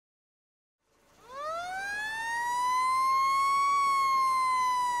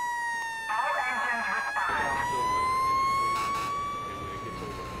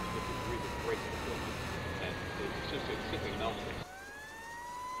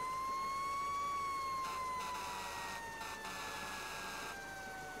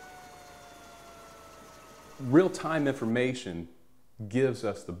Real-time information gives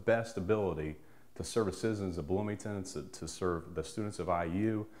us the best ability to serve the citizens of Bloomington, to serve the students of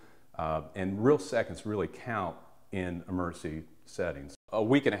IU, and real seconds really count in emergency settings. A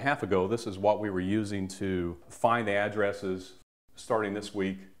week and a half ago, this is what we were using to find the addresses. Starting this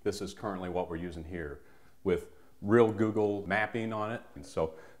week, this is currently what we're using here with real Google mapping on it. And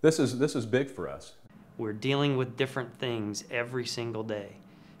so this is big for us. We're dealing with different things every single day,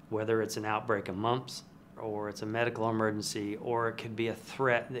 whether it's an outbreak of mumps, or it's a medical emergency, or it could be a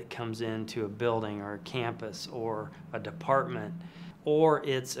threat that comes into a building or a campus or a department, or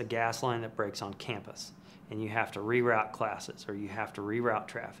it's a gas line that breaks on campus and you have to reroute classes or you have to reroute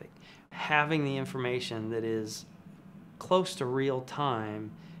traffic. Having the information that is close to real time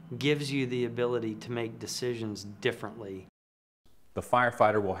gives you the ability to make decisions differently. The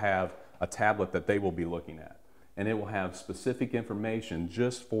firefighter will have a tablet that they will be looking at, and it will have specific information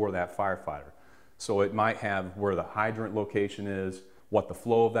just for that firefighter. So it might have where the hydrant location is, what the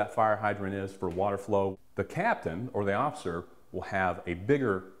flow of that fire hydrant is for water flow. The captain or the officer will have a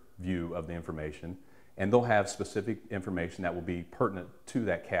bigger view of the information, and they'll have specific information that will be pertinent to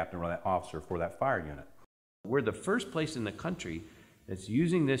that captain or that officer for that fire unit. We're the first place in the country that's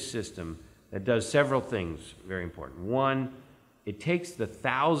using this system that does several things very important. One, it takes the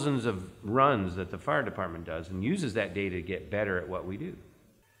thousands of runs that the fire department does and uses that data to get better at what we do.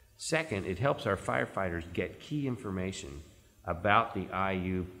 Second, it helps our firefighters get key information about the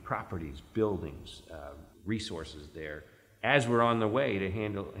IU properties, buildings, resources there, as we're on the way to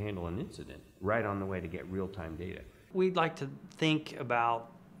handle an incident, right on the way to get real-time data. We'd like to think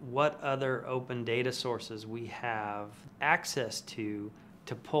about what other open data sources we have access to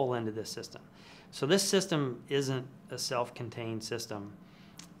pull into this system. So this system isn't a self-contained system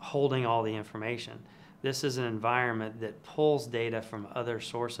holding all the information. This is an environment that pulls data from other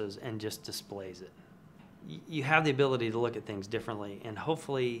sources and just displays it. You have the ability to look at things differently, and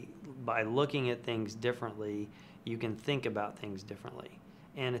hopefully by looking at things differently, you can think about things differently.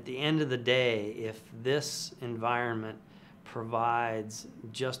 And at the end of the day, if this environment provides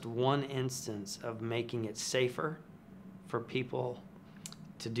just one instance of making it safer for people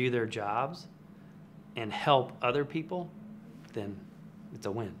to do their jobs and help other people, then it's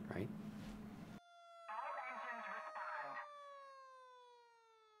a win, right?